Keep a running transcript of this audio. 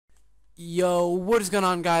Yo, what is going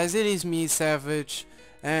on, guys? It is me, Savage,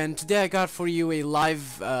 and today I got for you a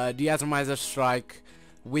live De-Atomizer strike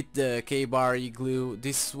with the K-bar igloo.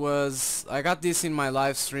 I got this in my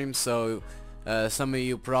live stream, so some of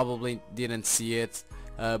you probably didn't see it.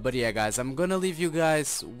 But yeah, guys, I'm gonna leave you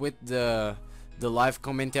guys with the live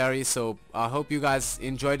commentary, so I hope you guys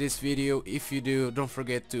enjoy this video. If you do, don't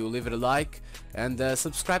forget to leave it a like and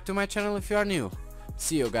subscribe to my channel if you are new.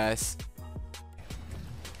 See you guys.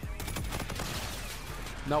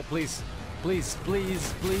 No, please, please,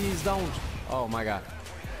 please, please don't. Oh my god.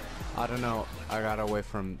 I don't know. I got away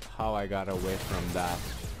from how I got away from that.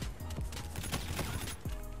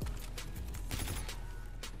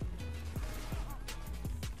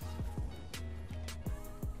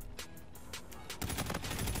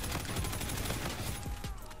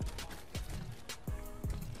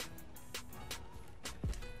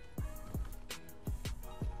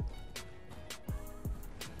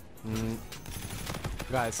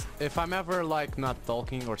 Guys, if I'm ever like not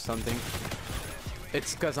talking or something,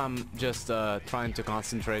 it's cause I'm just trying to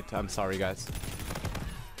concentrate. I'm sorry, guys.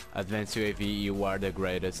 Advanced UAV, you are the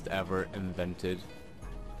greatest ever invented.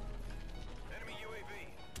 Enemy UAV.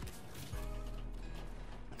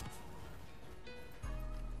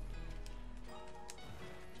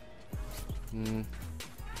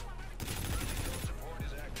 Support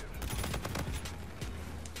is active.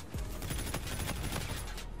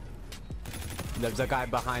 There's a guy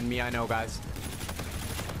behind me, I know, guys.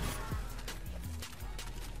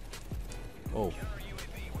 Oh.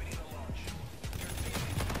 UAV waiting to launch.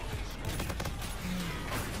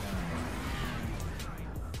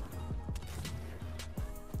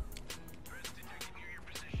 Threats detected near your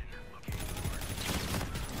position. Locating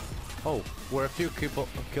Oh, we're a few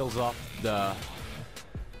kills off the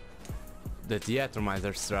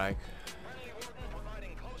De-Atomizer strike. friendly warden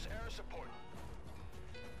providing close air support.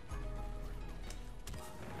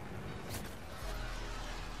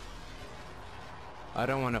 I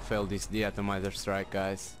don't want to fail this De-Atomizer strike,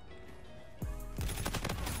 guys.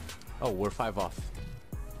 Oh, we're 5 off.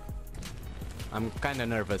 I'm kinda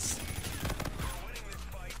nervous. We're winning this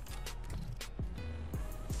fight.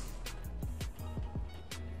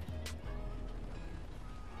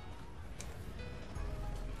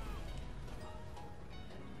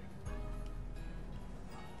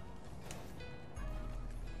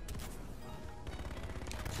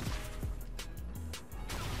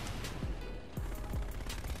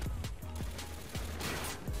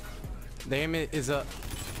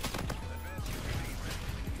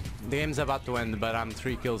 The game's about to end, but I'm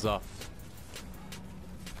 3 kills off.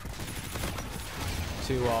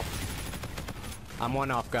 2 off. I'm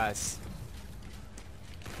 1 off, guys.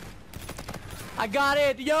 I got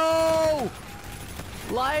it! Yo!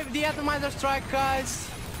 Live De-Atomizer strike, guys.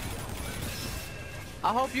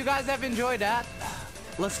 I hope you guys have enjoyed that.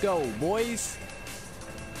 Let's go, boys.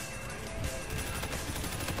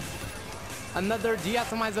 Another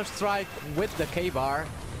De-Atomizer strike with the K-bar.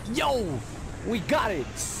 Yo! We got it!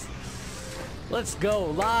 Let's go,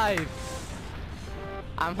 live!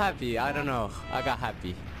 I'm happy, I don't know. I got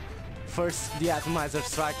happy. First De-Atomizer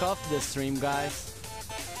strike off the stream, guys.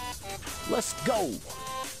 Let's go!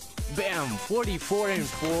 Bam! 44 and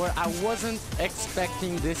 4. I wasn't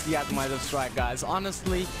expecting this De-Atomizer strike, guys,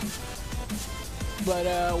 honestly. But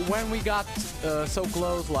when we got so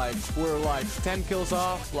close, like we're like 10 kills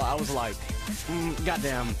off, I was like,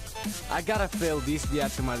 goddamn, I gotta fail this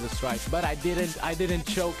De-Atomizer strike. But I didn't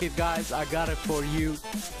choke it, guys. I got it for you.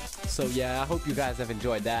 So yeah, I hope you guys have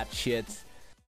enjoyed that shit.